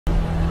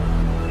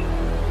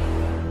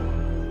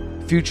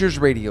Futures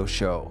Radio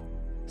Show,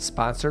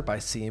 sponsored by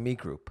CME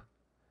Group,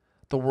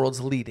 the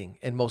world's leading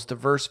and most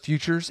diverse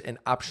futures and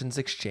options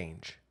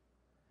exchange.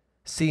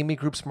 CME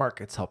Group's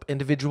markets help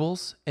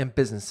individuals and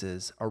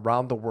businesses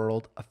around the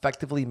world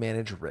effectively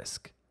manage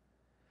risk.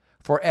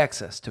 For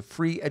access to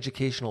free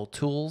educational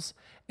tools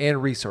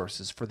and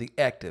resources for the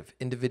active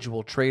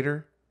individual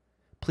trader,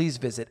 please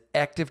visit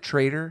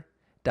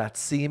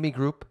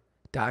activetrader.cmegroup.com.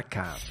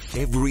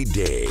 Every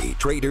day,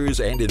 traders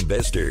and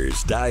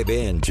investors dive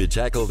in to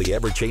tackle the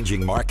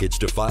ever-changing markets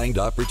to find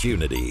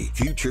opportunity.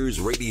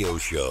 Futures Radio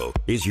Show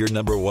is your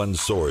number one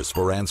source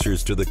for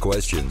answers to the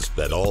questions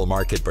that all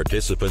market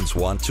participants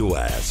want to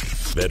ask.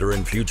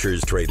 Veteran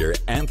futures trader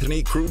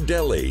Anthony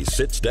Crudele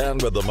sits down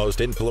with the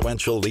most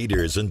influential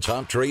leaders and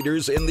top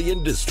traders in the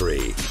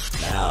industry.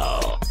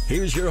 Now,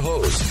 here's your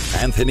host,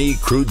 Anthony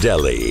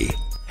Crudele.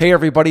 Hey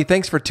everybody,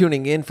 thanks for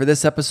tuning in for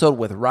this episode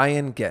with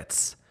Ryan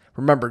Goetz.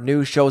 Remember,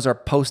 new shows are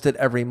posted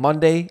every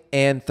Monday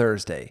and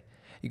Thursday.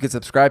 You can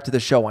subscribe to the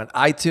show on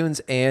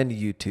iTunes and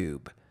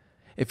YouTube.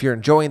 If you're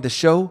enjoying the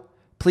show,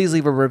 please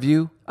leave a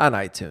review on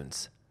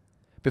iTunes.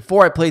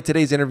 Before I play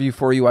today's interview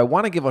for you, I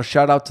want to give a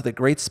shout out to the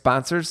great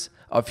sponsors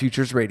of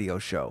Futures Radio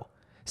Show: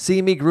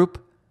 CME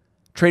Group,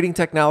 Trading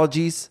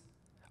Technologies,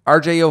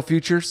 RJO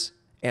Futures,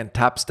 and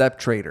Top Step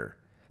Trader.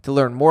 To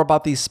learn more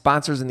about these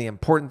sponsors and the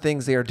important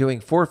things they are doing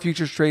for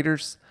futures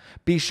traders,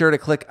 be sure to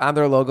click on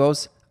their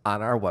logos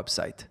on our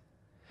website.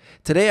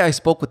 Today, I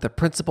spoke with the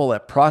principal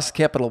at Praus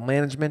Capital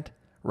Management,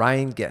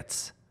 Ryan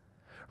Goetz.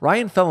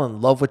 Ryan fell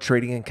in love with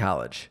trading in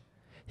college.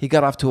 He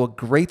got off to a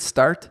great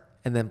start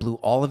and then blew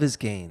all of his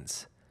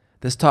gains.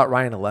 This taught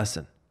Ryan a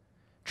lesson.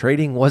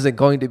 Trading wasn't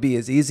going to be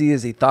as easy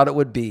as he thought it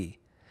would be.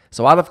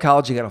 So out of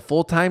college, he got a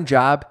full-time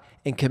job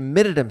and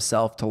committed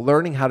himself to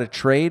learning how to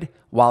trade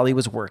while he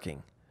was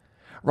working.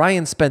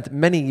 Ryan spent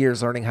many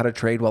years learning how to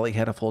trade while he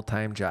had a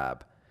full-time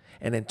job.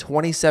 And in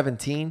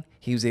 2017,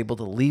 he was able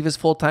to leave his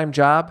full-time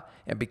job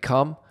and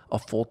become a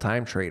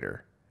full-time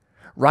trader.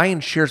 Ryan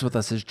shares with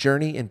us his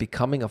journey in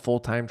becoming a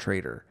full-time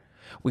trader.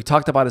 We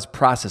talked about his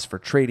process for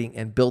trading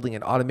and building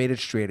an automated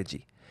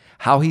strategy,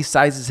 how he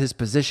sizes his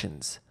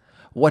positions,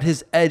 what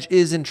his edge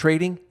is in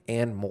trading,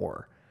 and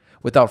more.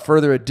 Without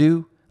further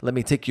ado, let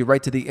me take you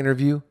right to the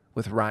interview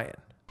with Ryan.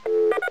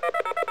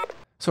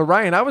 So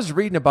Ryan, I was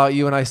reading about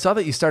you and I saw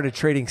that you started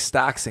trading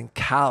stocks in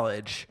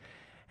college,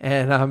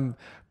 and I'm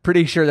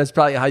pretty sure that's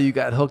probably how you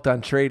got hooked on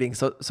trading.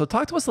 So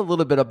talk to us a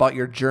little bit about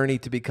your journey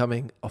to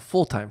becoming a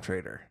full-time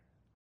trader.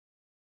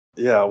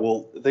 Yeah,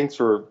 well, thanks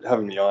for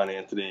having me on,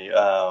 Anthony.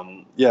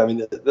 Yeah, I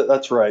mean,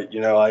 that's right.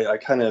 I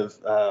kind of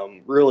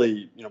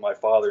really, my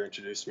father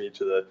introduced me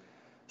to the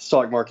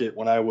stock market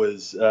when I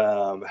was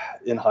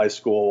in high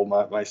school,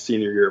 my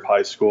senior year of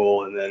high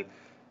school. And then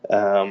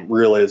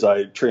really, as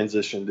I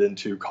transitioned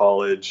into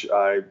college,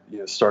 I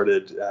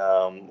started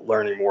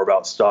learning more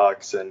about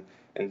stocks and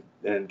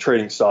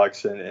trading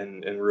stocks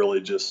and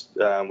really just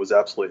was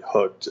absolutely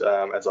hooked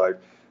as I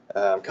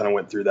kind of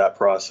went through that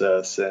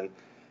process.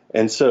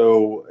 And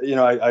so,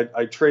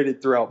 I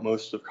traded throughout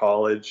most of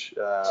college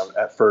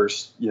at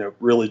first,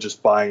 really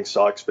just buying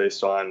stocks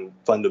based on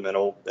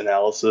fundamental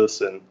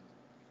analysis. And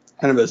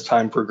kind of as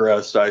time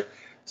progressed, I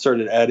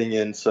started adding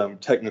in some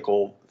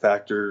technical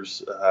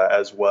factors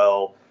as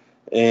well.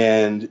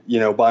 And,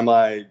 by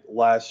my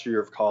last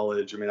year of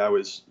college, I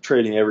was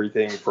trading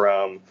everything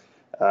from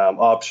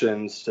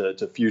options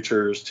to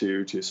futures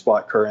to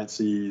spot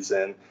currencies.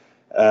 And,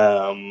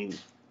 and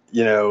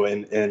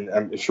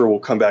I'm sure we'll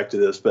come back to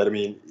this, but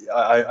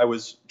I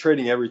was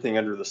trading everything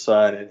under the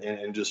sun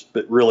and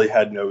but really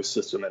had no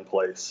system in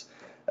place.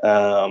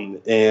 I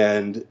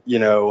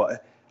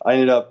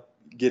ended up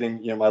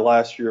getting, my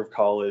last year of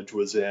college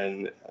was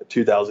in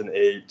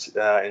 2008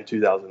 and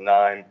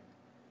 2009.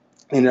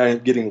 And I'm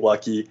getting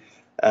lucky.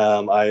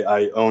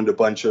 I owned a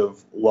bunch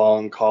of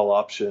long call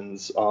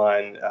options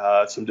on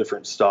some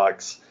different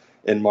stocks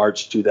in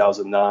March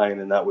 2009,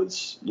 and that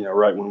was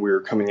right when we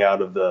were coming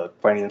out of the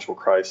financial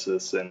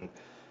crisis. And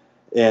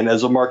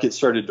as the market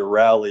started to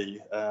rally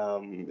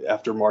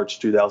after March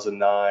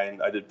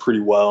 2009, I did pretty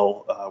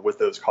well with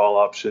those call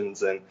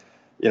options. And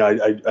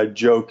I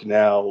joke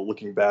now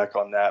looking back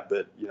on that,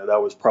 but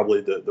that was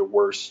probably the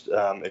worst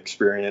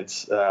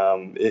experience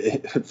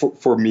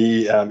for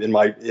me in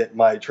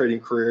my trading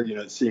career.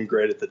 It seemed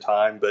great at the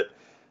time, but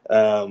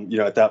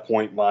at that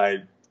point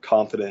my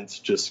confidence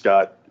just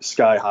got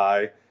sky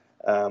high.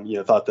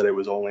 Thought that it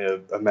was only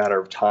a matter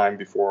of time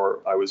before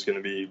I was going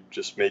to be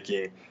just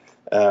making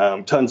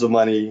tons of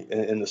money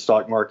in the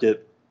stock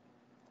market.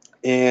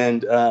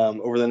 And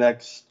over the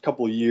next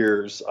couple of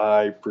years,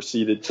 I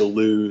proceeded to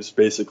lose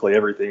basically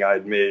everything I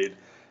had made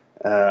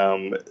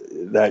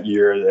that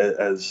year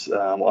as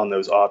on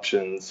those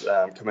options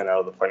coming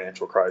out of the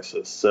financial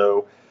crisis.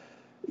 So,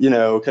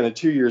 kind of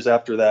 2 years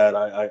after that,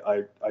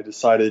 I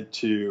decided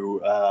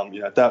to,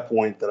 at that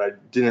point that I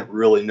didn't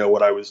really know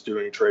what I was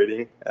doing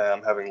trading,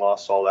 having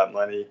lost all that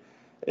money.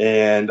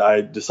 And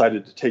I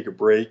decided to take a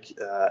break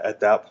at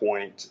that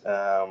point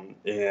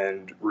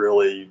and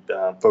really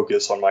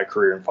focus on my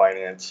career in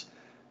finance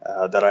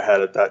that I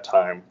had at that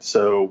time.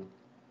 So,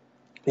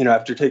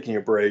 after taking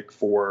a break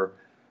for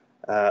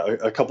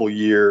a couple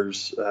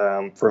years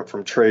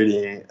from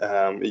trading,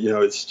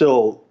 I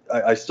still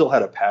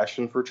had a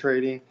passion for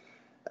trading,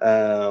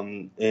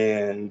 and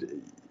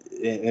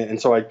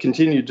so I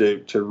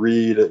continued to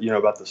read,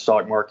 about the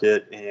stock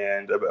market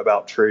and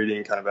about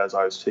trading, kind of as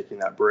I was taking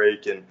that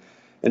break, and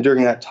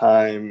during that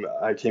time,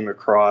 I came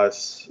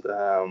across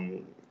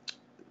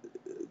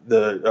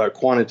the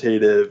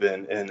quantitative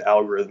and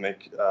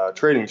algorithmic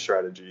trading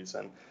strategies,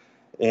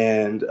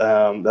 and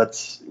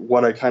that's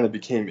what I kind of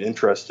became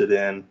interested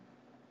in,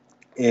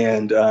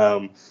 and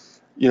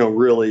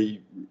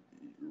really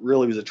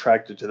was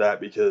attracted to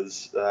that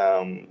because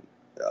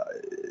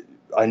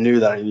I knew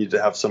that I needed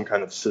to have some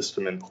kind of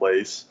system in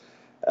place.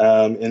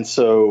 And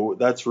so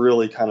that's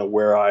really kind of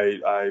where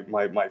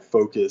my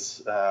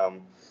focus,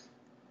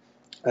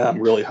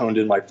 really honed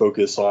in my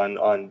focus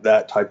on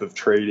that type of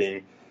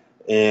trading,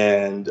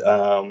 and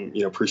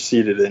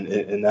proceeded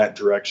in that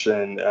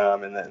direction,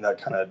 and that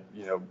kind of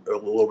a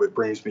little bit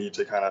brings me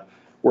to kind of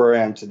where I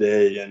am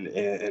today,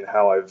 and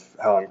how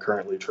I'm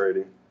currently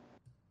trading.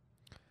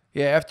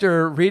 Yeah,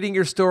 after reading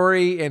your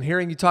story and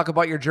hearing you talk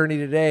about your journey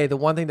today, the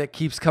one thing that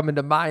keeps coming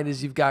to mind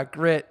is you've got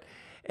grit.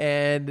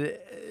 And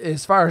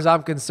as far as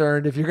I'm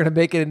concerned, if you're going to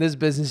make it in this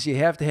business, you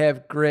have to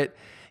have grit.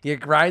 You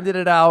grinded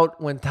it out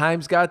when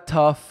times got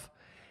tough,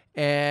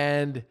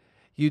 and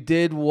you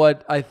did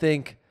what I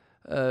think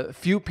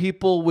few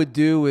people would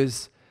do,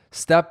 is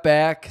step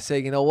back, say,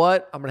 you know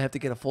what, I'm going to have to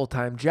get a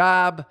full-time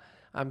job.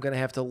 I'm going to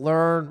have to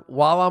learn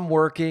while I'm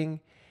working.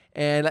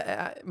 And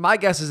my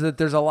guess is that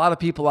there's a lot of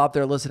people out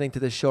there listening to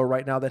this show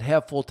right now that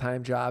have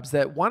full-time jobs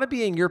that want to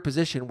be in your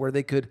position where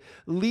they could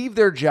leave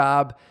their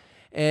job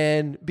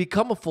and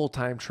become a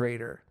full-time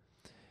trader.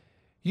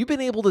 You've been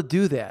able to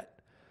do that.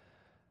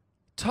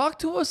 Talk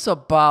to us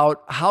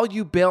about how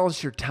you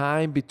balance your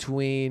time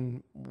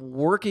between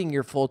working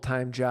your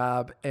full-time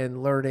job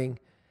and learning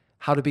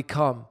how to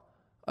become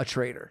a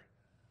trader.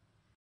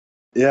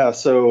 Yeah,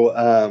 so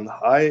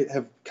I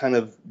have kind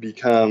of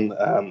become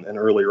an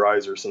early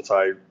riser since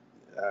I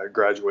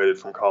graduated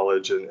from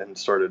college and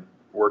started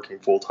working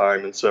full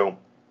time. And so,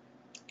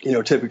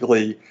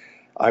 typically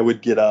I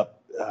would get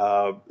up,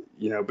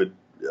 but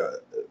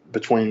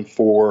between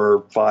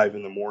 4 5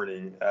 in the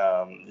morning.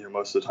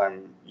 Most of the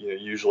time,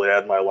 usually I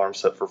had my alarm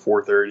set for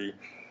 4:30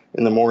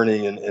 in the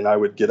morning, and I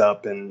would get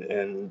up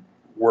and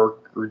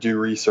work or do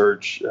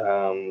research,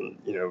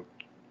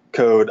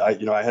 code.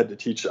 I had to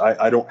teach.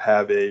 I don't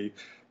have a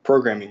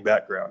programming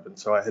background, and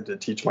so I had to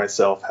teach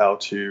myself how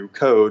to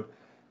code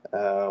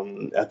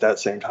at that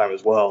same time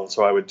as well. And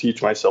so I would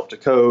teach myself to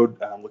code,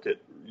 look at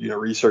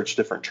research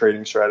different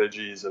trading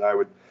strategies, and I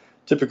would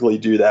typically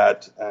do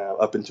that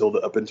up until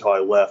I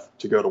left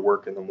to go to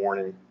work in the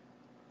morning,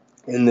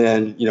 and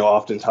then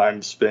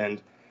oftentimes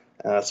spend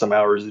some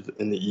hours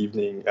in the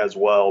evening as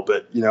well.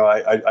 But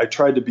I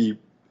tried to be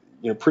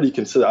pretty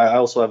consistent. I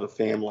also have a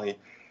family.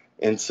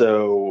 And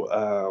so,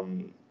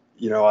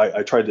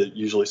 I try to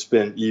usually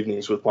spend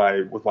evenings with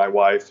my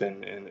wife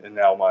and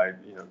now my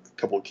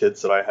couple of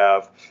kids that I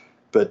have,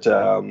 but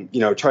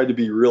try to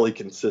be really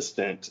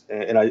consistent,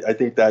 and I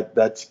think that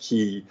that's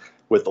key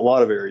with a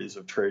lot of areas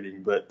of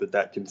trading, but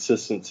that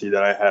consistency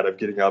that I had of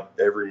getting up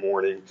every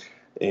morning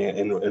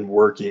and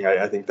working,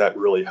 I think that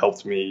really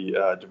helped me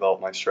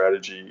develop my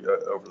strategy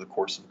over the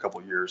course of a couple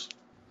of years.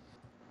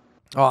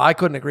 Oh, I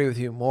couldn't agree with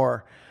you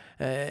more.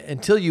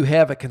 Until you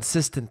have a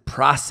consistent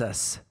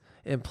process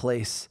in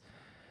place,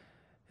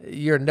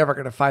 you're never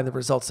going to find the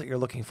results that you're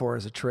looking for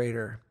as a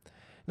trader.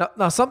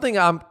 Now, something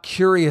I'm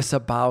curious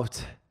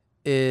about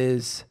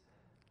is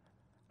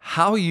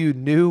how you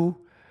knew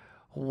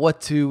what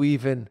to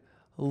even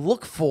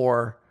look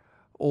for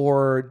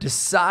or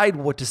decide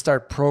what to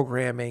start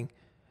programming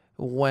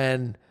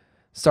when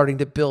starting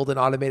to build an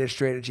automated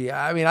strategy.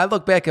 I mean, I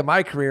look back at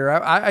my career.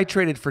 I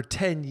traded for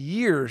 10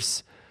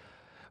 years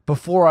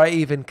before I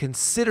even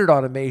considered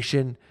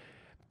automation,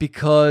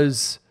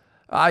 because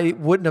I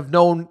wouldn't have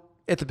known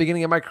at the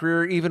beginning of my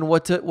career even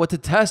what to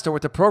test or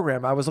what to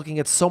program. I was looking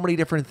at so many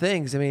different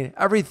things. I mean,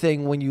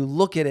 everything, when you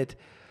look at it,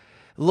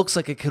 looks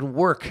like it could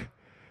work,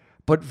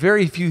 but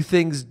very few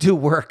things do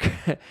work.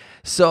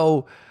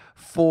 So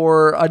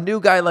for a new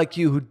guy like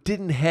you who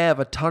didn't have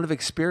a ton of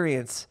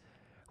experience,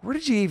 where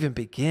did you even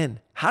begin?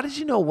 How did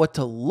you know what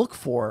to look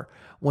for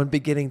when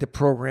beginning to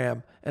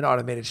program an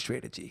automated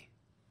strategy?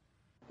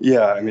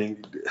 Yeah, I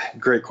mean,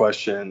 great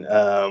question.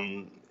 I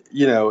mean,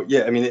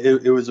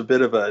 it was a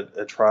bit of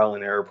a trial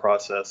and error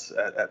process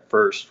at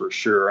first, for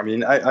sure. I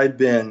mean, I'd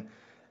been,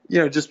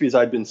 just because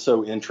I'd been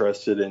so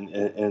interested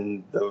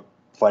in the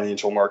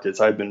financial markets,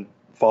 I'd been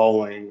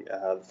following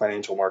the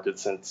financial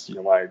markets since,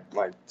 my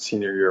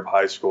senior year of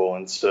high school.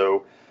 And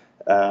so,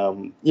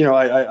 I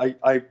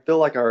feel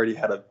like I already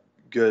had a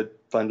good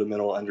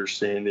fundamental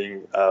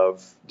understanding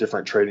of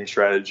different trading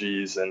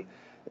strategies and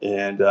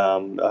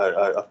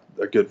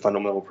a good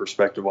fundamental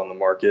perspective on the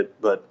market.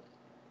 But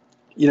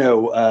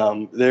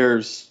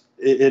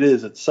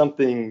it's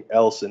something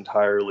else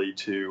entirely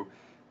to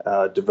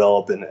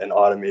develop an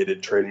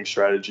automated trading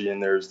strategy,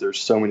 and there's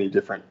so many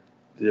different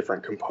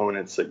different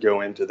components that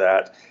go into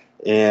that.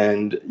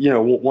 And,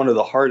 one of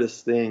the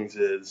hardest things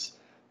is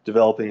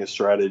developing a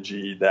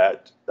strategy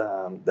that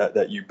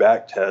that you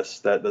back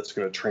test that's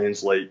going to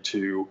translate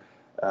to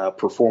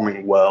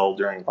performing well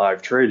during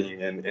live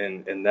trading,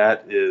 and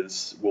that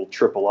will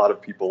trip a lot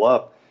of people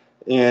up.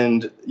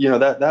 And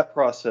that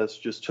process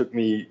just took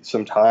me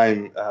some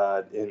time,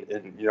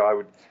 and I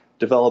would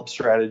develop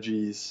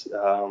strategies,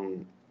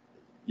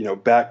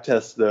 back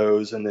test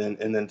those, and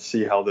then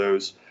see how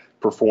those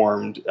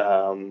performed,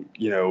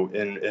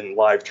 in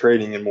live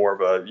trading and more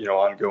of a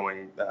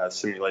ongoing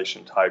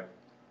simulation type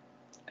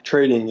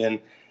trading,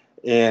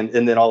 and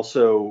then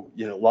also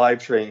live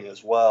trading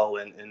as well,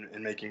 and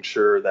making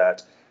sure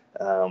that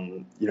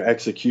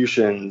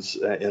executions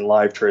in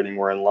live trading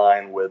were in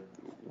line with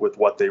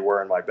what they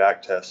were in my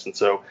back test. And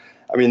so,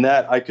 I mean,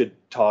 that I could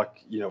talk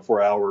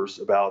for hours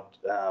about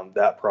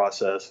that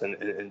process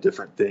and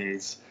different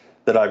things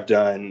that I've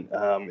done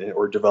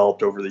or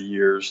developed over the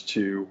years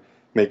to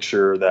make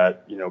sure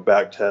that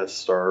back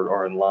tests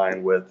are in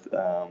line with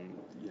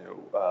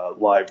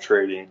live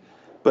trading.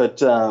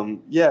 But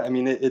yeah, I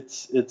mean,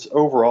 it's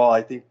overall,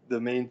 I think the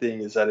main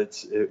thing is that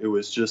it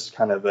was just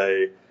kind of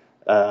a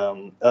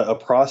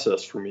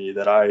process for me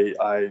that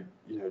I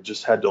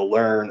just had to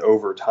learn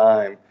over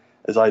time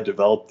as I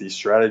developed these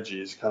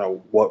strategies, kind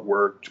of what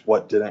worked,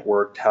 what didn't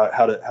work, how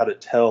to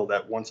tell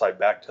that once I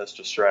backtest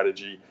a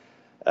strategy,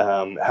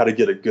 how to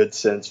get a good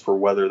sense for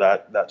whether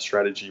that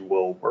strategy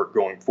will work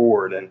going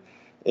forward.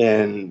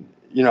 And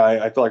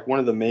I feel like one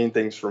of the main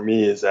things for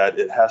me is that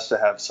it has to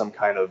have some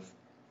kind of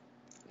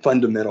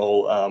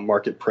fundamental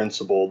market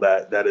principle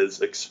that is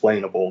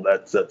explainable,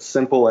 that's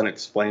simple and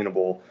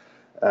explainable,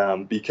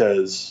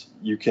 because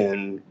you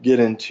can get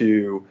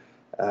into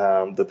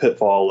the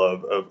pitfall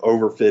of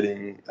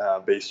overfitting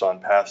based on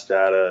past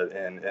data,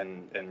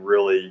 and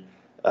really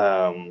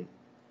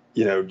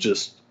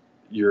just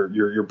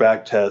your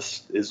back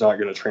test is not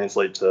going to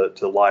translate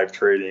to live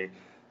trading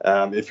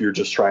if you're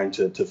just trying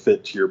to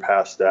fit to your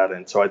past data.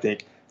 And so I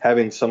think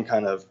having some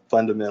kind of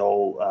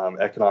fundamental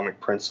economic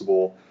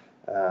principle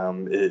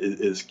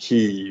is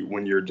key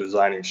when you're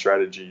designing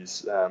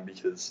strategies,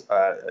 because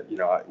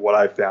what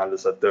I found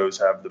is that those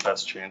have the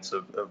best chance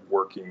of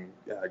working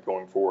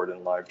going forward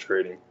in live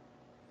trading.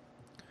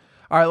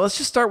 All right, let's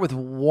just start with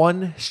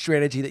one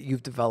strategy that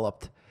you've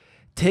developed.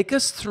 Take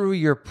us through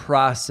your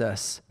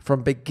process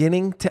from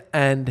beginning to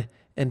end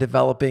in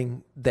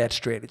developing that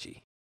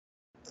strategy.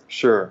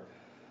 Sure.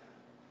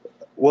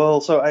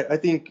 Well, so I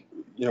think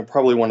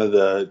probably one of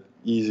the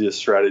easiest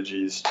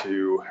strategies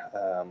to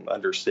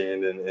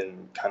understand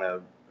and kind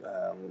of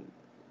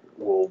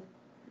will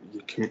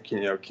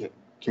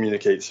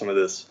communicate some of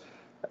this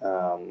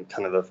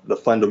kind of the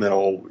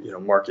fundamental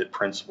market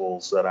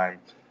principles that I'm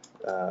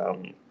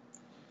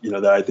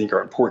that I think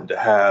are important to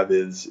have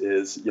is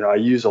I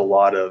use a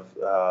lot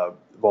of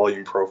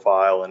volume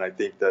profile, and I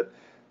think that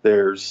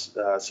there's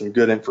some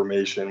good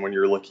information when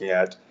you're looking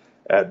at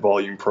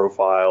volume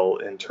profile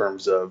in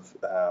terms of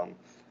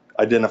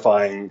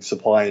identifying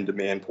supply and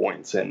demand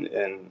points.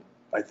 And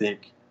I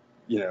think,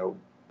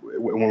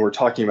 when we're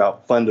talking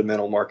about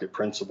fundamental market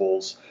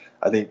principles,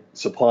 I think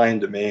supply and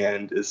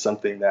demand is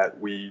something that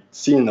we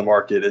see in the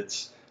market.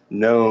 It's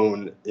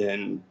known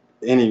in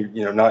any,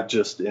 not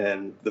just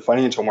in the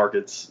financial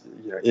markets,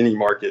 any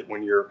market.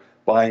 When you're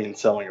buying and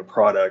selling a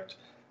product,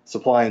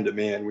 supply and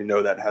demand, we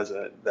know that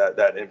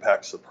that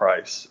impacts the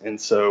price.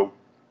 And so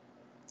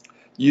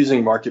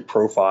using market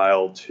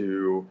profile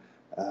to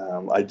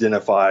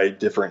identify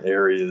different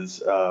areas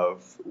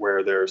of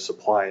where there's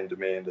supply and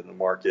demand in the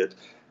market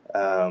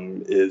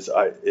is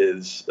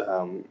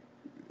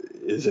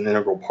an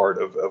integral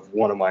part of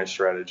one of my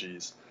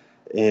strategies.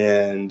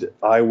 And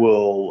I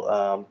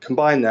will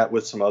combine that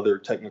with some other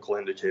technical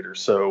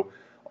indicators. So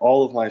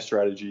all of my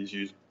strategies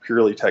use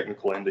purely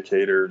technical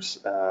indicators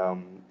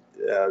on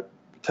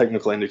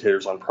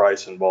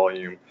price and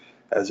volume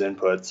as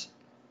inputs.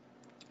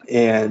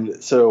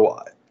 And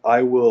so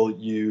I will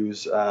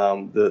use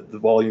the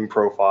volume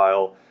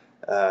profile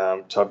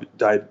to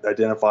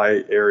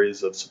identify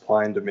areas of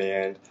supply and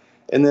demand.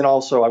 And then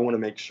also I want to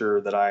make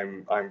sure that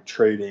I'm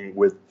trading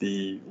with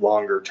the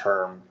longer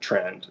term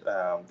trend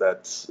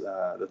that's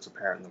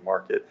apparent in the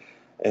market.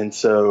 And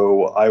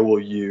so I will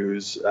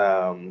use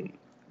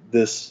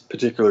this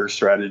particular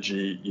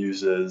strategy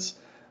uses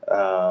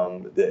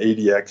the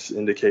ADX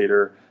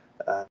indicator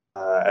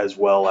as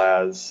well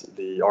as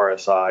the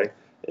RSI,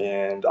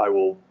 and I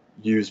will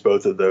use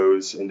both of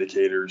those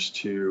indicators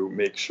to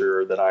make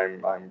sure that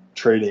I'm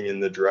trading in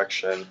the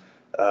direction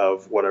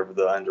of whatever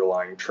the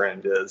underlying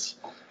trend is.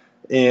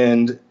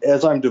 And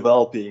as I'm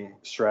developing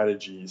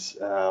strategies,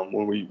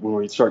 when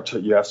we start to,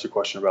 you asked a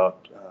question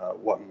about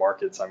what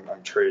markets I'm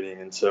trading,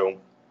 and so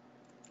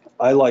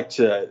I like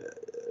to,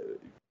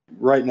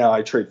 right now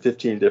I trade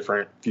 15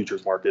 different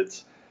futures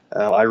markets.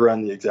 I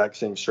run the exact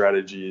same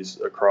strategies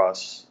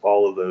across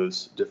all of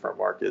those different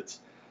markets.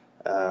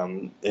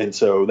 And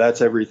so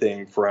that's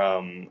everything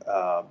from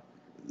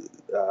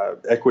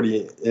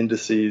equity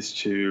indices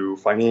to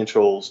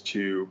financials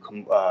to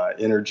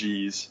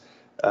energies,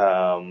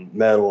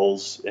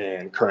 metals,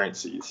 and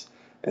currencies.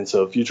 And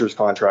so futures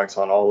contracts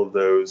on all of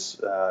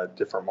those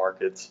different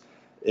markets.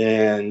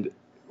 And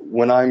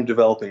when I'm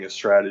developing a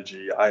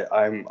strategy,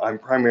 I'm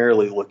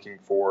primarily looking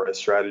for a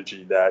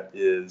strategy that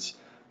is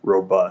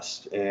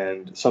robust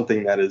and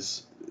something that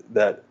is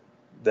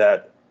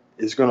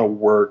going to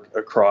work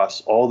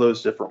across all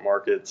those different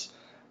markets,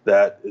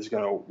 that is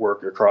going to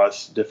work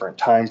across different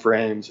time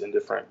frames and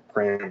different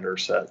parameter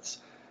sets.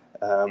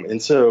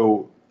 And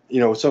so,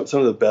 some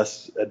of the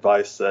best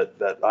advice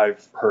that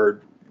I've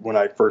heard when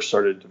I first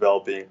started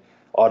developing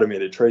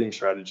automated trading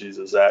strategies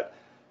is that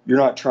you're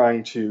not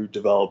trying to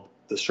develop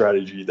the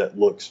strategy that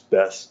looks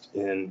best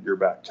in your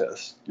back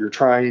test. You're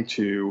trying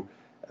to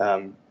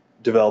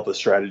develop a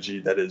strategy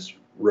that is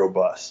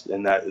robust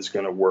and that is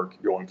going to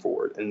work going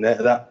forward. And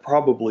that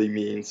probably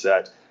means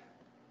that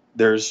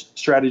there's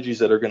strategies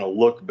that are going to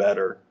look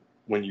better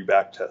when you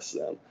back test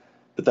them,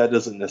 but that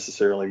doesn't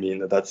necessarily mean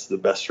that that's the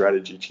best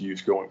strategy to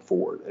use going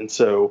forward. And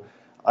so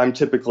I'm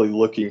typically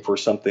looking for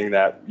something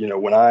that,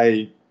 when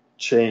I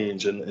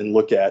change and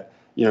look at,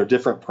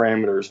 different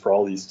parameters for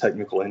all these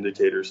technical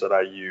indicators that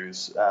I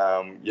use,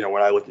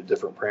 when I look at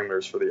different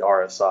parameters for the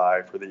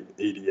RSI, for the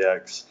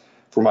ADX,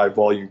 for my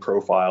volume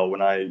profile,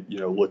 when I,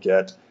 look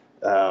at,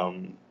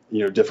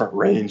 different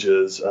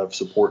ranges of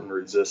support and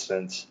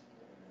resistance,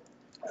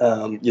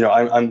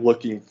 I'm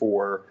looking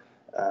for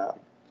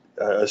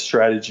a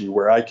strategy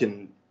where I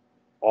can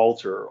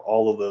alter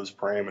all of those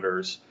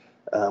parameters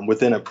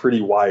within a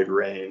pretty wide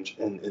range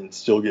and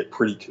still get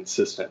pretty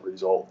consistent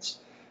results.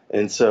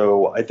 And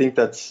so I think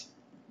that's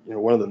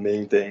one of the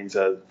main things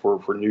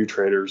for new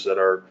traders that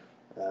are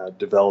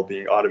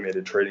developing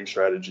automated trading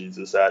strategies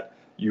is that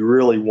you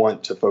really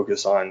want to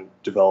focus on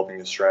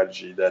developing a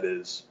strategy that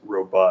is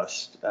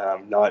robust,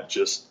 not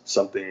just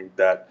something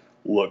that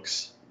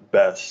looks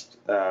best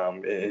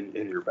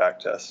in your back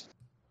test.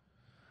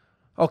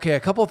 Okay, a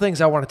couple of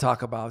things I want to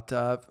talk about.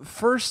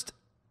 First,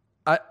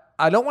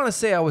 I don't want to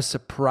say I was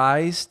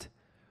surprised,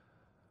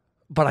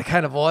 but I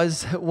kind of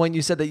was when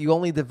you said that you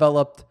only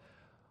developed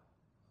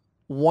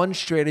one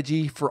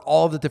strategy for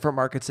all the different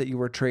markets that you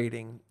were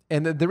trading.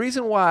 And the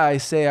reason why I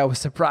say I was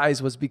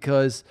surprised was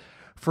because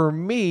for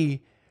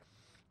me,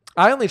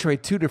 I only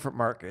trade two different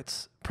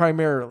markets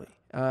primarily.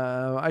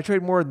 I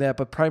trade more than that,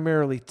 but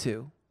primarily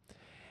two.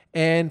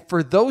 And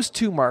for those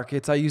two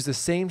markets, I use the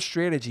same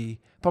strategy,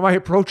 but my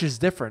approach is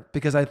different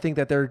because I think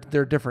that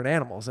they're different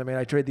animals. I mean,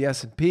 I trade the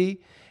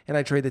S&P and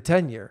I trade the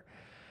 10-year.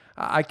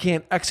 I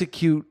can't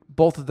execute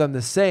both of them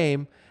the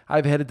same.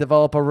 I've had to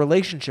develop a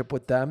relationship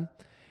with them.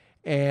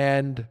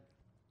 And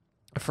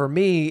for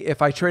me,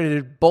 if I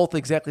traded both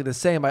exactly the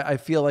same, I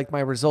feel like my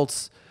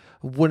results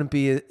wouldn't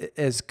be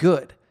as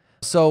good.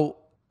 So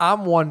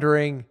I'm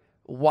wondering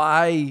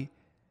why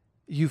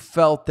you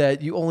felt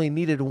that you only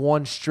needed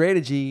one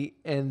strategy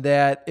and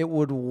that it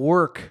would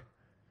work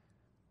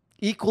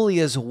equally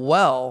as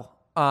well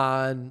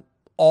on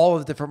all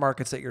of the different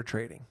markets that you're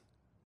trading.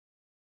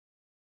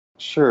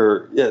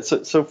 Sure. Yeah.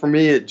 So for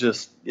me,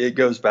 it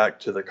goes back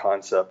to the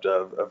concept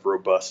of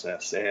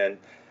robustness and,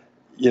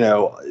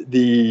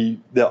 the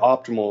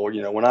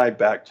optimal, when I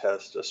back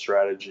test a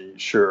strategy,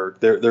 sure,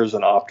 there's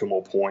an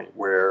optimal point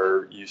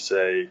where you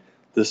say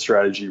this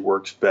strategy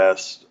works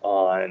best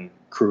on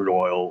crude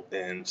oil,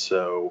 and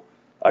so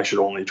I should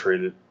only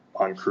trade it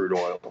on crude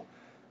oil.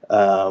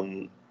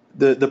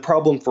 The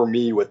problem for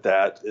me with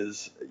that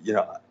is,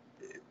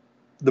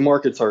 the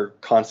markets are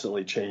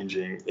constantly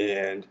changing,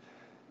 and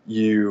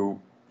you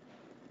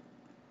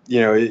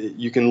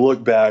can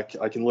look back.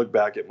 I can look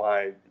back at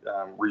my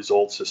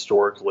results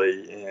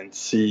historically and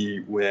see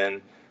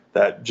when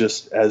that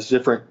just as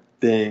different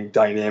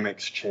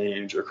dynamics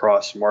change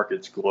across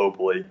markets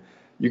globally,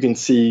 you can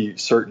see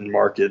certain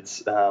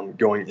markets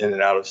going in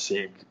and out of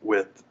sync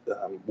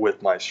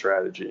with my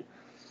strategy.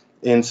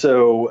 And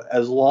so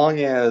as long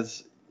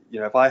as,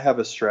 if I have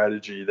a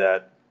strategy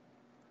that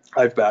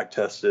I've back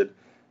tested,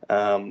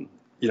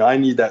 I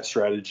need that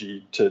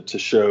strategy to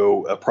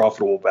show a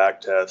profitable back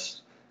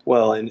test.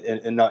 Well,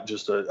 and not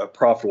just a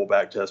profitable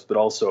back test, but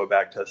also a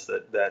back test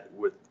that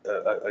with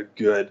a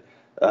good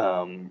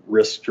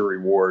risk to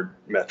reward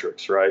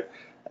metrics, right?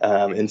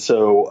 And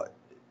so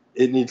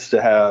it needs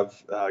to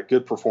have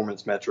good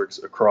performance metrics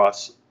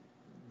across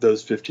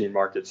those 15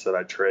 markets that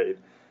I trade.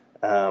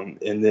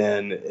 And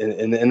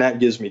that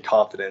gives me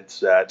confidence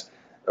that,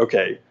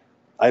 okay,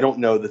 I don't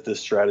know that this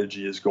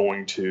strategy is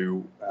going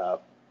to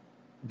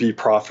be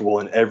profitable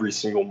in every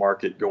single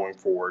market going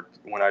forward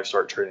when I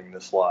start trading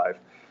this live.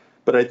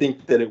 But I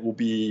think that it will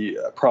be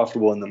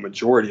profitable in the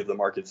majority of the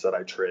markets that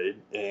I trade,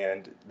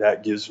 and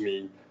that gives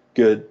me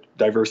good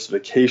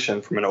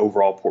diversification from an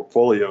overall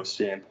portfolio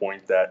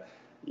standpoint that,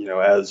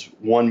 as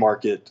one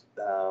market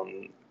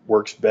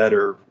works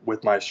better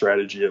with my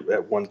strategy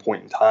at one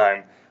point in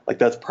time, like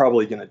that's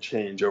probably going to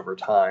change over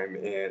time,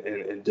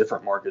 and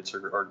different markets are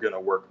going to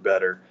work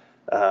better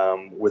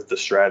with the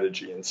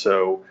strategy. And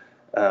so,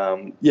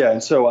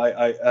 and so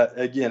I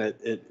again,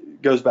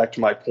 it goes back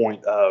to my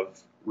point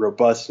of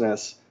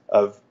robustness,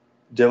 of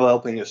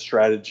developing a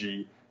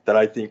strategy that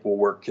I think will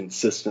work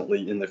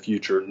consistently in the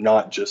future,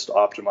 not just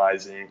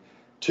optimizing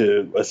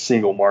to a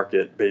single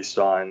market based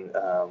on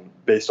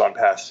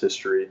past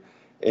history.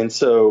 And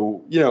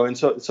so,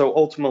 so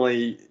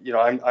ultimately,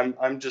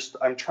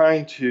 I'm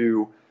trying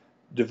to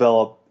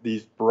develop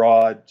these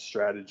broad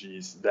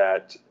strategies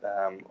that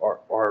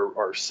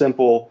are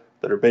simple,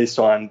 that are based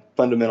on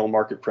fundamental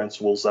market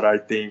principles that I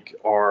think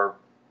are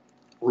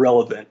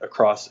relevant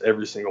across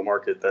every single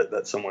market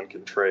that someone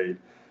can trade.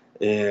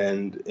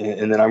 And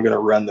then I'm going to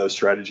run those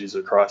strategies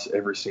across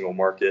every single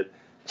market,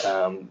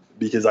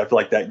 because I feel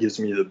like that gives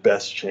me the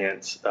best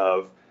chance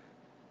of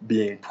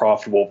being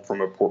profitable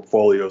from a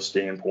portfolio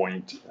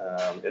standpoint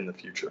in the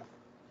future.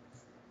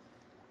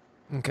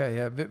 Okay,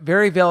 yeah,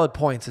 very valid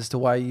points as to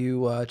why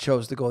you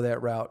chose to go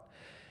that route.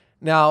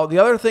 Now, the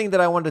other thing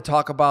that I wanted to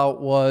talk about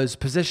was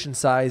position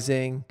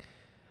sizing,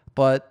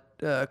 but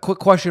quick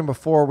question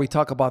before we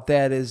talk about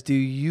that is, do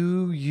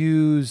you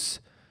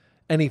use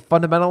any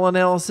fundamental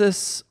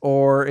analysis,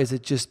 or is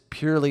it just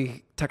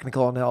purely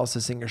technical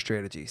analysis in your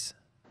strategies?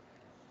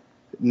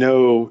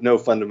 No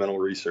fundamental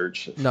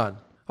research. None.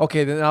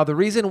 Okay, now the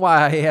reason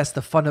why I asked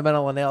the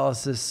fundamental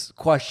analysis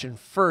question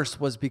first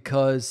was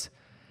because,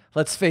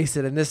 let's face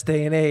it, in this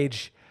day and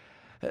age,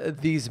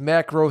 these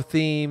macro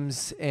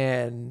themes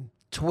and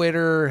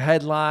Twitter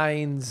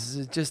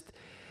headlines, just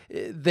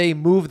they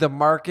move the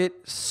market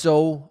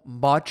so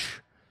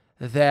much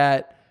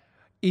that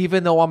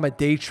even though I'm a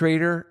day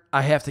trader,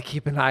 I have to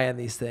keep an eye on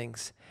these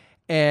things.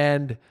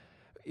 And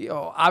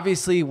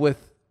obviously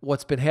with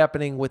what's been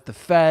happening with the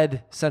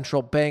Fed,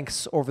 central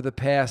banks over the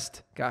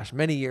past,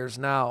 many years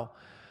now,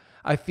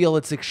 I feel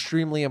it's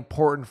extremely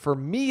important for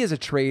me as a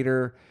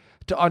trader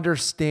to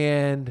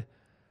understand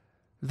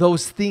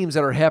those themes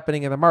that are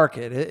happening in the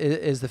market.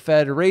 Is the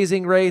Fed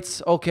raising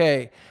rates?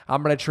 Okay,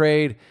 I'm going to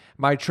trade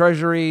my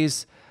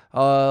treasuries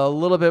a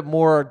little bit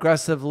more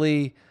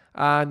aggressively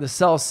on the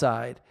sell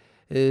side.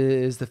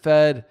 Is the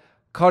Fed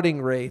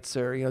cutting rates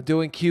or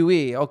doing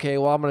QE? Okay,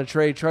 well, I'm going to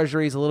trade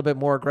treasuries a little bit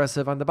more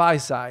aggressive on the buy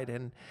side,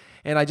 and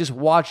I just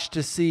watch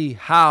to see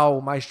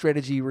how my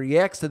strategy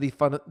reacts to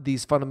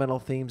these fundamental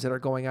themes that are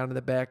going on in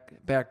the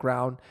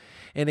background,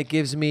 and it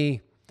gives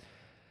me,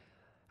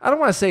 I don't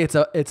want to say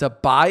it's a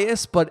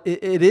bias, but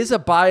it is a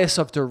bias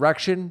of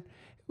direction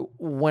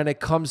when it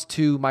comes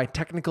to my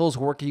technicals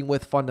working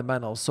with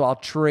fundamentals. So I'll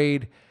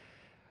trade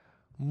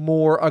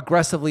more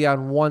aggressively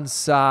on one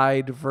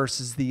side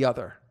versus the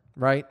other,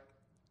 right?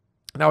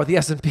 Now with the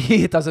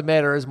S&P, it doesn't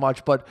matter as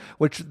much, but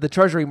with the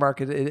treasury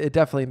market, it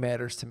definitely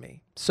matters to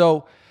me.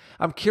 So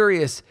I'm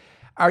curious,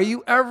 do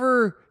you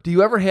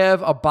ever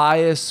have a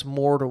bias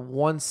more to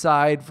one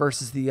side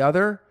versus the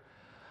other?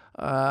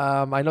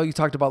 I know you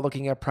talked about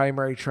looking at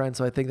primary trends,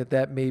 so I think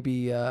that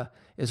maybe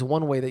is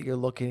one way that you're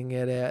looking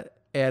at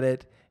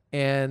it.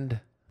 And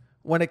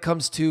when it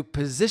comes to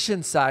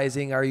position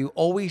sizing, are you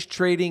always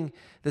trading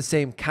the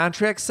same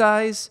contract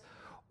size,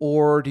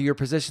 or do your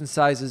position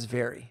sizes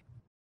vary?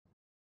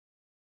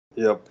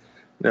 Yep.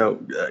 No,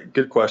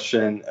 good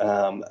question.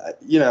 I'm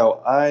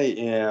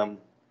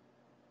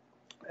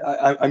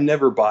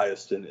never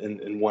biased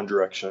in one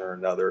direction or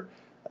another.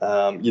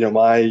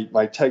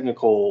 My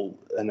technical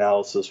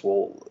analysis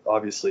will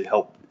obviously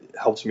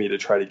helps me to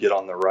try to get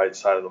on the right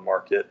side of the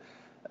market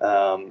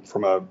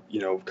from a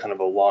kind of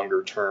a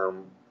longer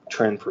term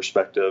trend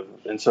perspective.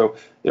 And so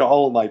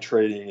all of my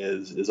trading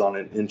is on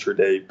an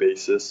intraday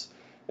basis.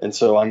 And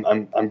so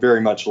I'm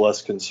very much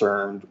less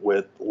concerned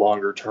with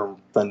longer term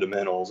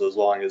fundamentals as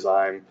long as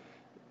I'm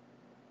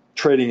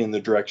trading in the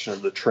direction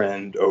of the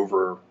trend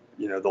over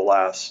the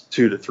last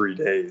 2 to 3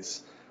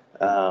 days.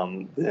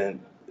 Then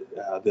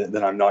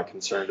I'm not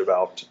concerned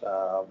about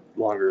the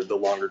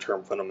longer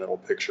term fundamental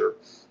picture.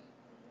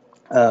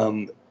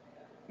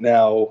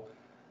 Now,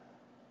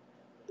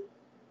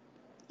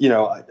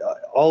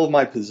 all of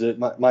my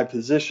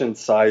position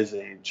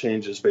sizing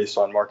changes based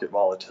on market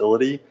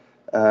volatility.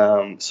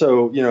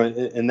 So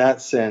in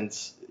that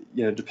sense,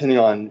 depending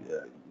on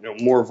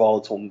more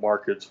volatile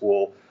markets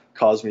will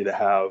cause me to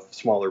have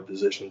smaller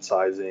position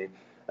sizing.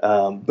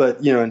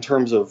 But in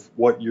terms of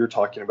what you're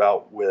talking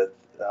about with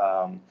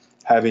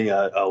having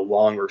a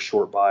long or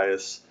short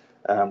bias,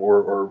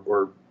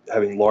 or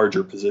having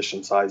larger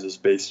position sizes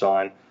based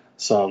on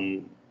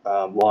some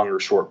long or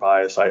short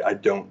bias, I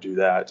don't do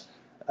that.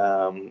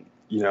 I'm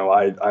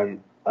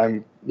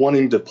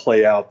wanting to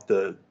play out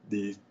the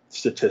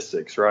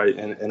statistics, right?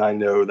 And I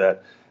know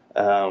that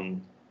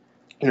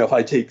if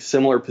I take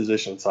similar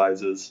position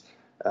sizes,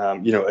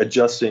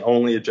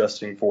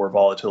 adjusting for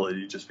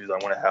volatility, just because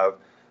I want to have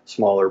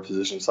smaller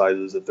position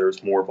sizes if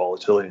there's more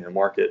volatility in the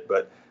market.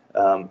 But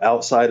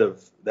outside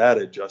of that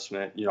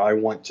adjustment, I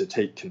want to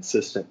take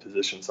consistent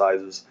position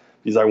sizes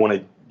because I want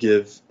to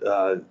give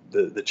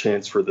the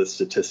chance for the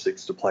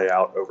statistics to play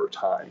out over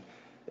time.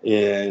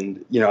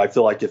 And I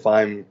feel like if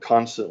I'm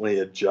constantly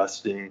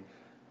adjusting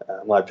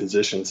my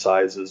position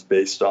sizes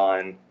based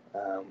on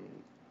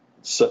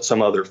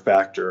some other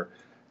factor,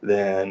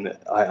 then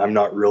I'm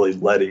not really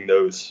letting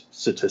those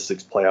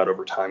statistics play out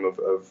over time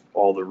of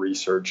all the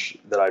research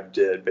that I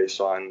did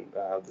based on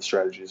the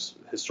strategy's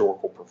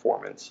historical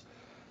performance.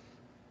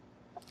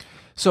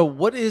 So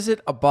what is it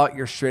about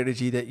your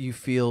strategy that you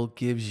feel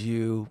gives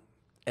you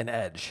an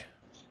edge?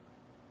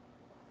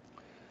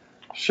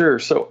 Sure.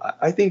 So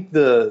I think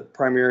the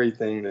primary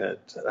thing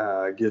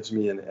that gives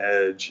me an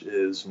edge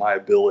is my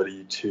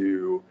ability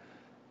to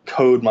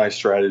code my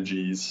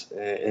strategies,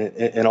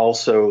 and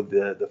also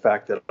the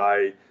fact that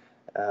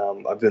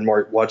I've been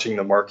watching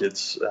the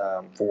markets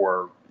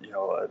for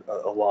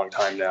a long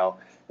time now,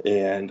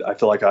 and I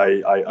feel like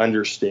I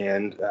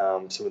understand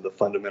some of the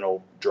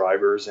fundamental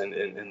drivers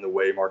in the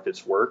way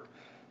markets work.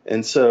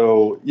 And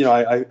so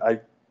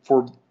I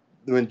for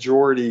the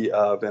majority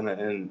of,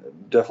 and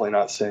definitely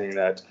not saying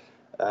that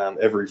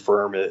every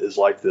firm is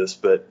like this,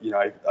 but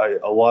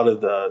a lot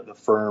of the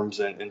firms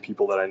and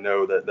people that I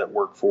know that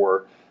work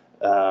for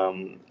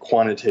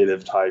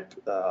quantitative type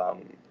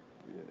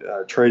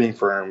trading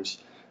firms,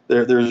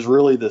 there's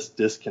really this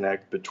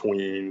disconnect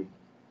between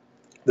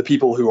the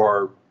people who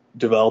are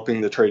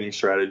developing the trading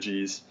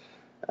strategies,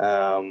 who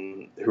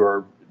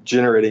are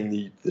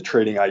generating the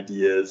trading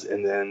ideas,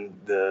 and then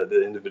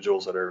the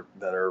individuals that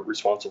are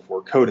responsible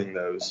for coding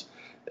those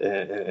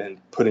and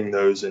putting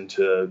those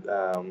into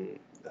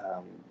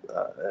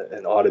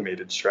an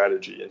automated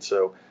strategy. And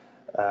so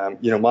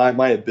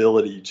my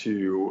ability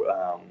to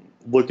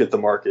look at the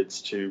markets,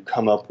 to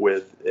come up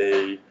with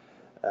a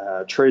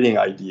trading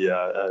idea,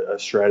 a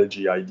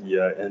strategy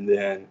idea, and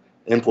then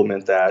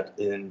implement that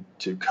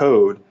into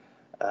code,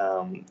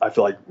 I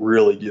feel like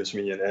really gives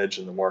me an edge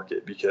in the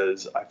market,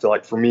 because I feel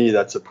like for me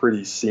that's a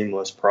pretty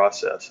seamless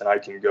process, and I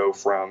can go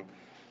from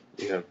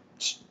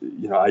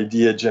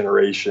idea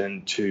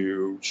generation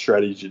to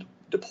strategy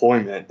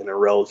deployment in a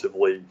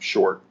relatively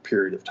short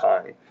period of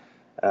time,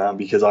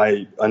 because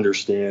I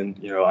understand,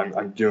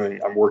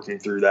 I'm working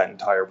through that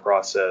entire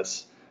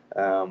process.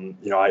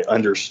 I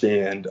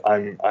understand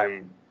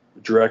I'm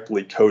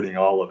directly coding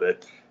all of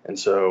it, and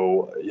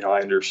so I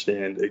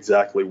understand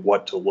exactly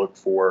what to look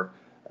for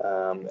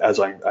as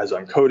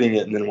I'm coding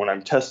it, and then when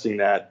I'm testing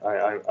that,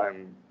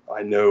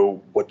 I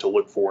know what to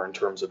look for in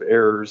terms of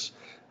errors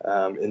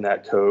in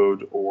that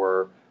code,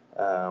 or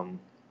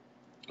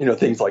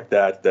things like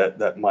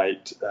that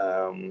might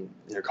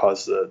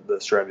cause the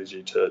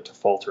strategy to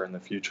falter in the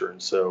future.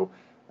 And so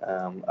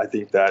I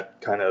think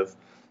that kind of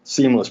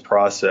seamless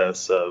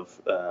process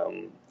of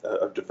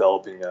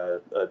developing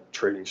a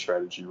trading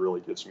strategy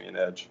really gives me an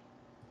edge.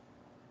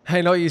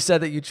 I know you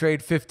said that you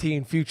trade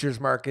 15 futures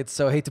markets,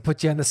 so I hate to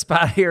put you on the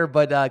spot here,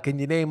 but can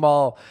you name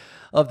all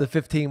of the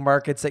 15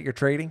 markets that you're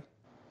trading?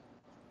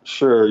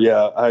 Sure.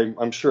 Yeah,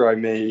 I'm sure I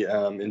may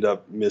end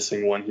up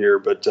missing one here,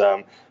 but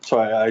so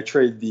I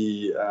trade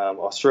the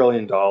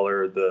Australian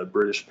dollar, the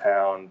British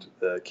pound,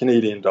 the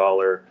Canadian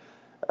dollar,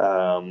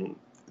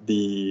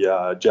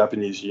 the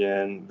Japanese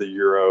yen, the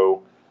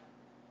euro,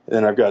 and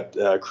then I've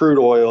got crude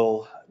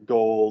oil,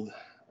 gold,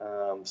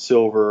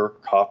 silver,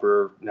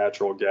 copper,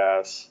 natural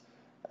gas,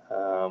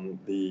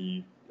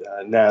 the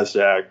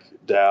NASDAQ,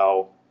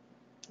 Dow,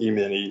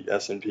 E-mini,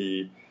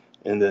 S&P,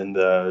 and then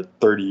the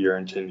 30-year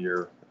and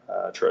 10-year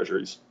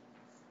treasuries.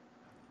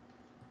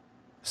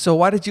 So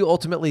why did you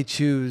ultimately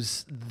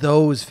choose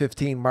those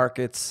 15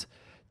 markets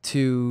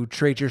to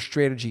trade your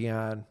strategy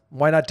on?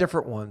 Why not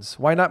different ones?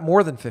 Why not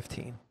more than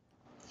 15?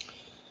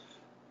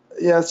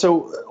 Yeah,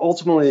 so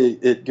ultimately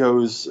it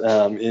goes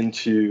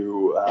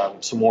into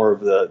some more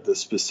of the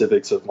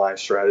specifics of my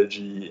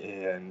strategy,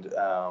 and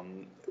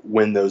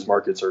when those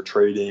markets are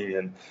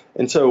trading,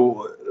 and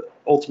so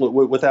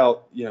ultimately,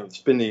 without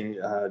spending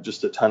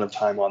just a ton of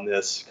time on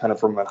this, kind of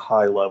from a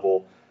high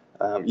level,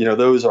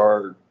 those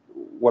are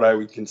what I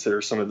would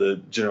consider some of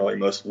the generally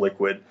most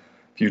liquid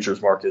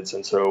futures markets,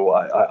 and so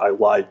I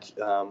like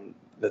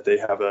that they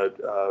have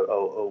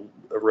a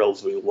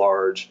relatively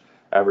large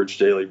average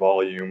daily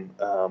volume.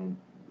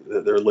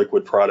 They're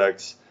liquid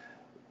products.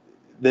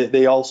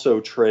 They also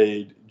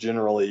trade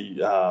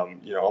generally,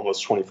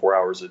 almost 24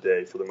 hours a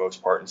day for the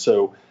most part. And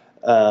so,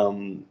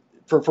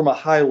 from a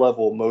high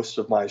level, most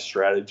of my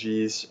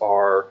strategies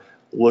are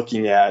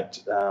looking at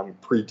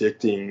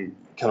predicting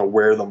kind of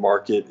where the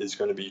market is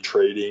going to be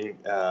trading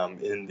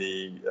in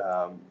the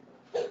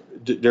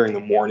during the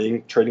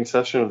morning trading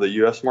session of the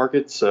U.S.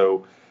 market.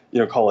 So,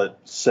 call it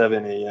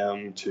 7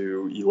 a.m.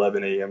 to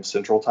 11 a.m.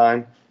 Central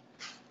Time.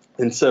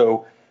 And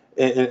so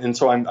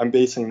I'm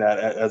basing that,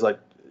 as I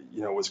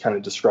was kind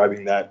of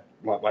describing that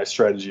my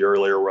strategy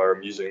earlier, where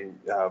I'm using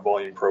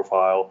volume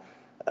profile.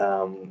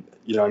 I'm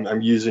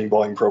using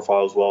volume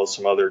profile as well as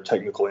some other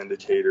technical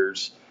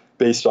indicators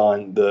based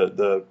on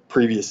the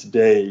previous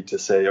day to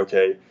say,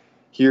 okay,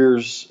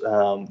 here's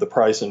the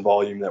price and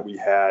volume that we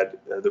had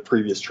the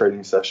previous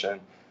trading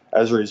session.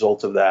 As a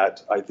result of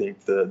that, I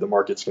think the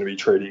market's going to be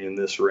trading in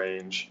this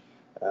range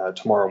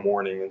tomorrow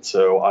morning. And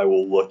so I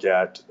will look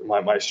at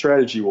my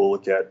strategy will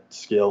look at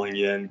scaling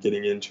in,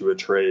 getting into a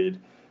trade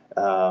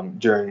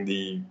during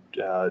the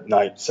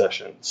night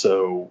session.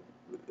 So,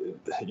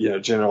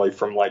 generally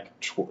from like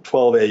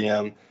 12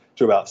 a.m.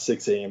 to about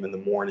 6 a.m. in the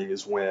morning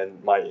is when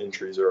my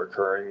entries are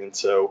occurring. And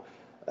so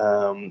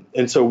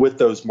with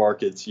those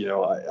markets,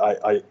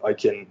 I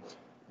can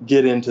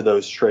get into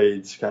those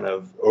trades kind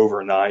of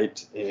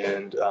overnight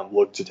and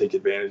look to take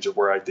advantage of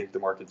where I think the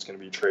market's going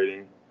to be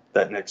trading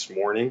that next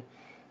morning.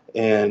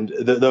 And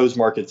those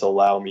markets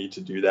allow me to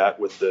do that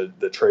with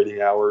the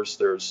trading hours.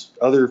 There's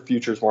other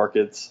futures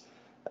markets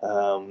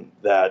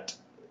that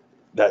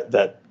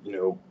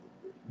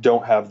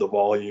don't have the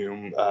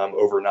volume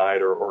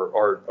overnight or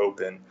aren't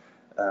open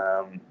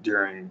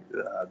during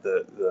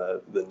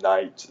the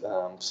night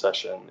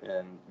session,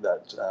 and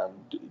that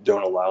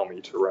don't allow me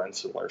to run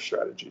similar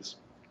strategies.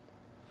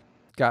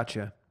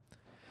 Gotcha.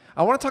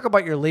 I want to talk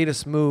about your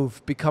latest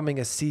move, becoming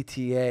a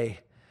CTA.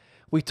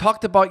 We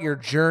talked about your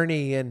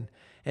journey and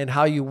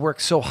how you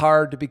worked so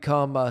hard to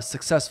become a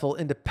successful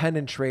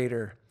independent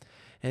trader.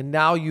 And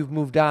now you've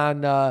moved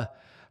on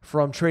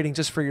from trading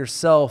just for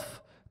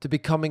yourself to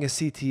becoming a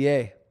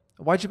CTA.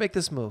 Why'd you make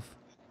this move?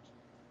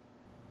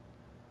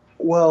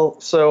 Well,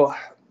 so,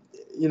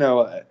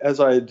 I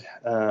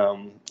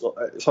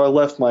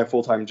left my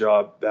full-time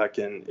job back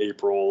in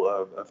April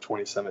of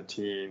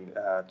 2017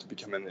 to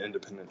become an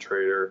independent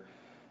trader.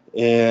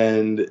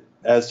 And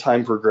as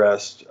time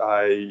progressed,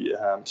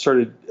 I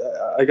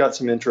got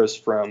some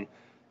interest from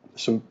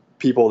some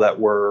people that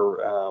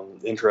were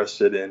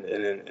interested in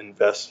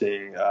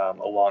investing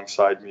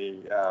alongside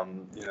me,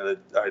 that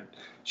I'd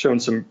shown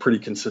some pretty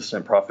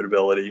consistent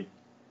profitability.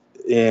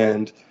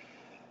 And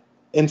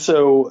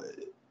so,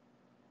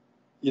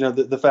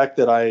 the fact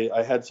that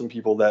I had some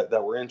people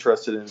that were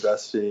interested in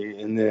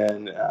investing, and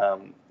then,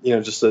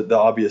 just the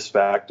obvious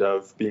fact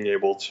of being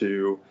able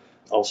to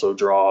also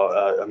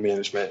draw a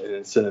management and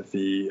incentive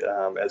fee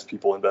as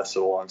people invested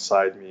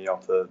alongside me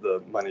off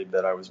the money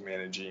that I was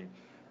managing,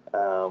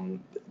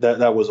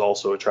 that was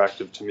also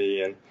attractive to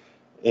me.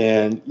 And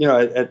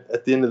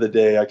at the end of the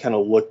day, I kind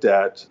of looked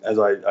at, as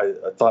I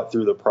thought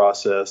through the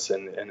process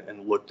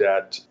and looked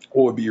at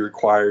what would be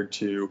required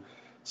to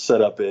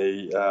set up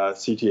a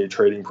CTA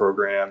trading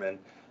program, and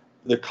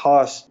the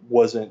cost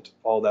wasn't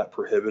all that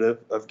prohibitive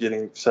of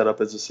getting set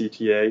up as a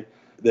CTA.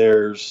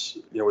 There's,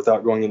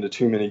 without going into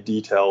too many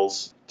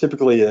details,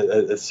 typically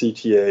a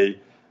CTA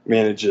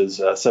manages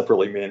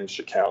separately managed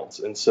accounts,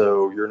 and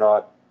so you're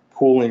not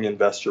pooling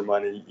investor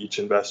money. Each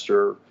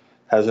investor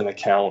has an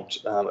account,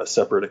 a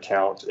separate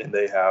account, and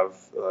they have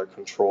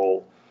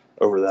control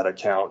over that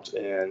account,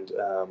 and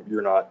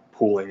you're not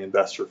pooling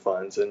investor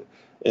funds.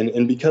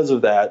 And because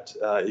of that,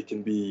 it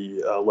can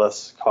be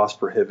less cost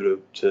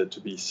prohibitive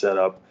to be set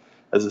up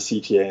as a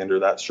CTA under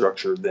that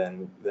structure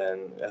than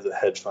as a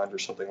hedge fund or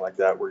something like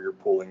that, where you're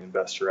pooling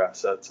investor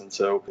assets. And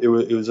so it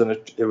was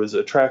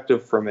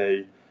attractive from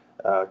a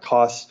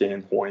cost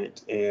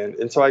standpoint,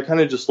 and so I kind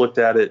of just looked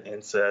at it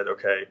and said,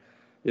 okay,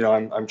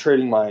 I'm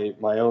trading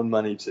my own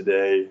money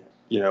today.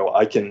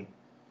 I can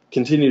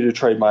continue to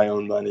trade my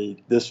own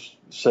money. This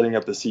setting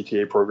up a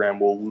CTA program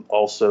will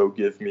also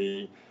give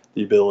me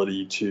the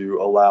ability to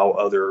allow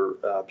other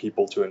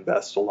people to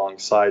invest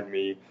alongside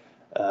me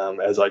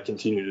as I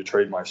continue to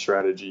trade my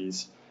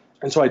strategies.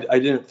 And so I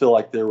didn't feel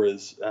like it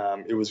was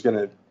going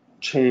to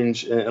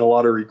change in a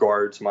lot of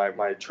regards.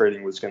 My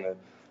trading was going to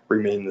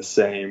remain the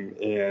same,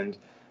 and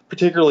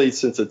particularly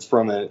since it's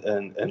from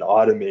an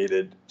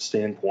automated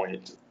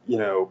standpoint,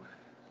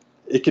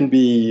 it can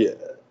be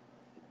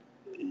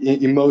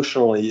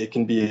emotionally, it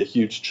can be a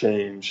huge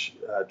change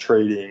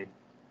trading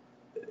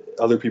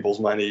other people's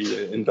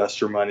money,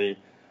 investor money.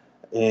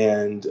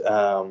 And,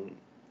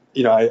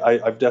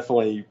 I've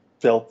definitely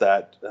felt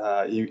that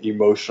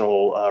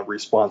emotional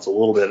response a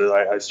little bit as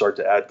I start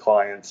to add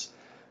clients.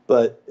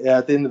 But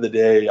at the end of the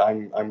day,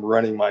 I'm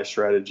running my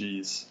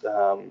strategies.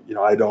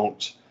 I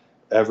don't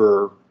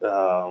ever,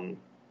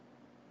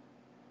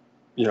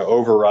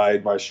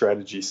 override my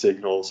strategy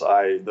signals.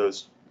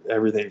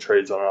 Everything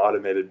trades on an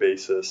automated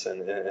basis,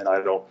 and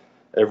I don't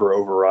ever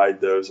override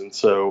those. And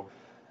so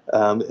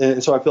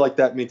I feel like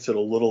that makes it a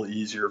little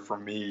easier for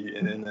me,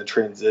 and in the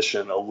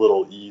transition a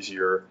little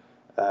easier,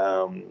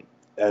 as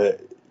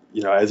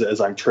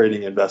I'm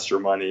trading investor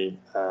money,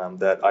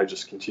 that I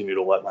just continue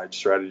to let my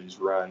strategies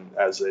run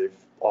as they've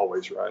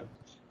always run.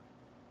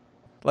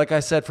 Like I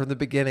said from the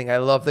beginning, I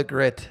love the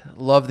grit,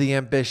 love the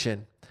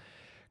ambition.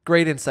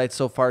 Great insights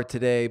so far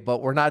today,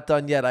 but we're not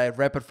done yet. I have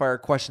rapid fire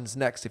questions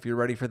next if you're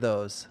ready for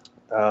those.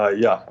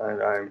 Yeah,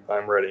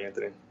 I'm ready,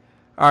 Anthony.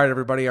 All right,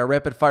 everybody. Our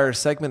rapid fire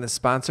segment is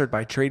sponsored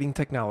by Trading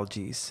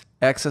Technologies.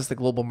 Access the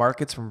global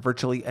markets from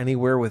virtually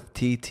anywhere with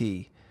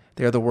TT.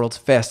 They are the world's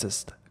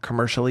fastest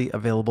commercially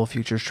available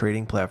futures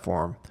trading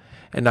platform.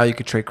 And now you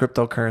can trade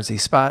cryptocurrency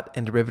spot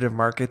and derivative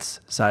markets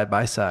side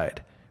by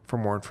side. For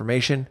more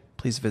information,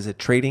 please visit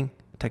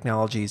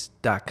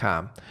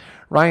tradingtechnologies.com.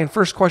 Ryan,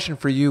 first question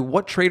for you.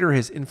 What trader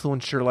has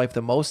influenced your life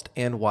the most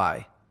and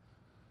why?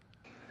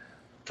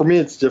 For me,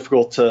 it's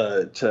difficult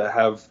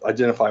to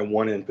identify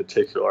one in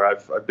particular.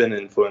 I've been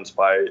influenced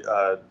by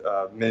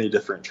many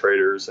different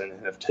traders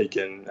and have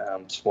taken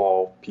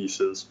small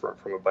pieces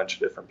from a bunch of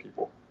different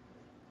people.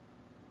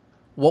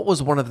 What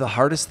was one of the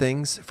hardest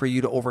things for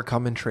you to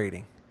overcome in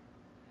trading?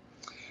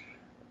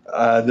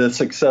 The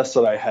success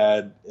that I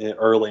had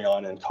early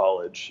on in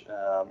college,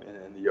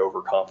 and the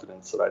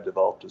overconfidence that I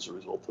developed as a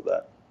result of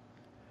that.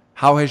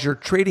 How has your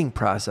trading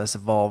process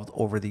evolved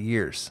over the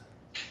years?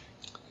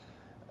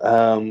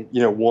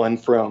 One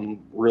from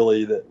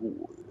really that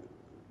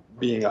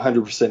being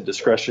 100%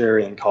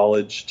 discretionary in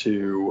college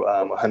to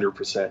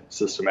 100%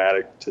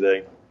 systematic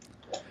today.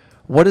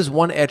 What is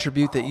one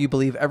attribute that you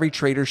believe every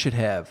trader should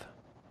have?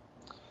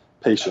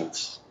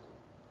 Patience.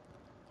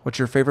 What's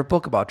your favorite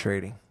book about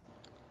trading?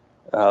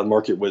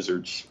 Market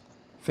Wizards.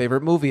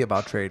 Favorite movie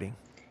about trading?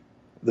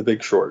 The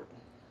Big Short.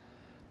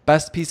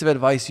 Best piece of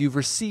advice you've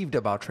received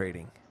about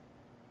trading?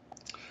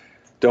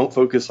 Don't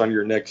focus on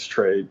your next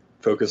trade.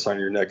 Focus on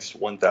your next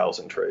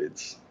 1,000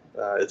 trades.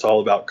 It's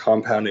all about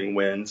compounding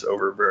wins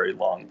over a very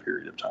long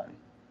period of time.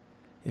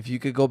 If you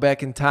could go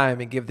back in time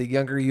and give the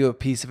younger you a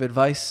piece of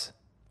advice,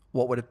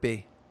 what would it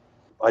be?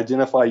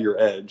 Identify your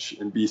edge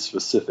and be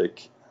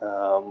specific.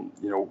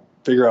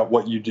 Figure out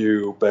what you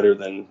do better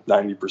than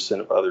 90%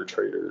 of other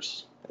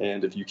traders.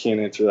 And if you can't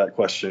answer that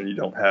question, you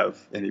don't have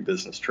any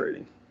business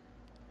trading.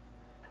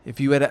 If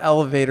you had an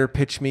elevator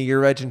pitch me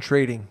your edge in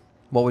trading,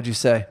 what would you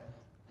say?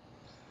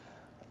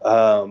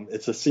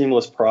 It's a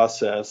seamless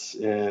process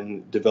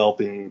in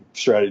developing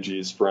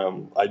strategies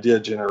from idea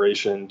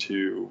generation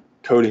to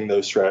coding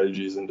those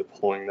strategies and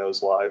deploying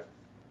those live.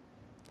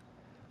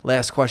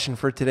 Last question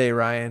for today,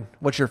 Ryan.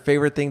 What's your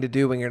favorite thing to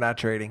do when you're not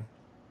trading?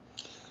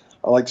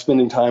 I like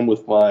spending time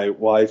with my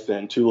wife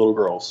and 2 little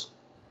girls.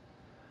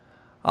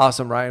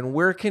 Awesome, Ryan.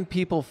 Where can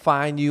people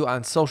find you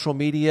on social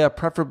media,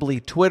 preferably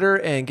Twitter,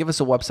 and give us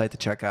a website to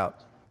check out?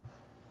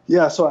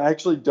 Yeah, so I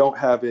actually don't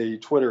have a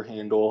Twitter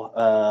handle,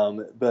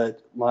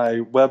 but my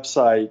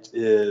website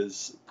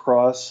is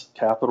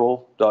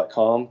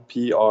prauscapital.com,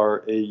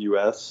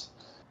 Praus.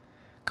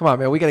 Come on,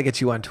 man. We got to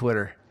get you on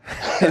Twitter.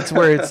 It's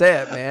where it's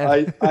at,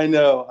 man. I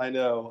know.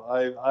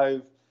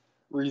 I've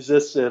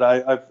resisted.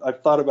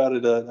 I've thought about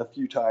it a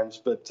few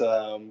times, but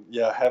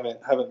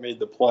haven't made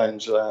the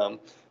plunge. I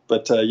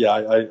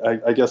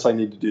guess I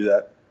need to do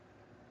that.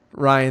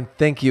 Ryan,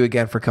 thank you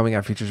again for coming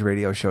on Futures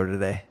Radio Show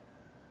today.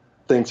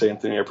 Thanks,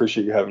 Anthony. I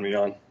appreciate you having me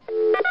on.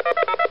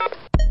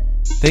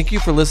 Thank you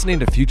for listening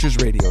to Futures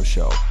Radio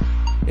Show.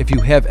 If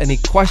you have any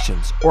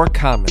questions or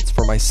comments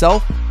for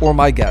myself or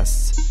my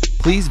guests,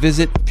 please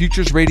visit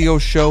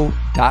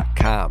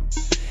futuresradioshow.com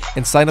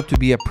and sign up to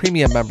be a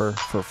premium member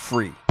for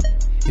free.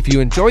 If you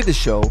enjoyed the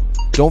show,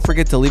 don't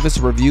forget to leave us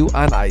a review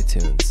on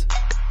iTunes.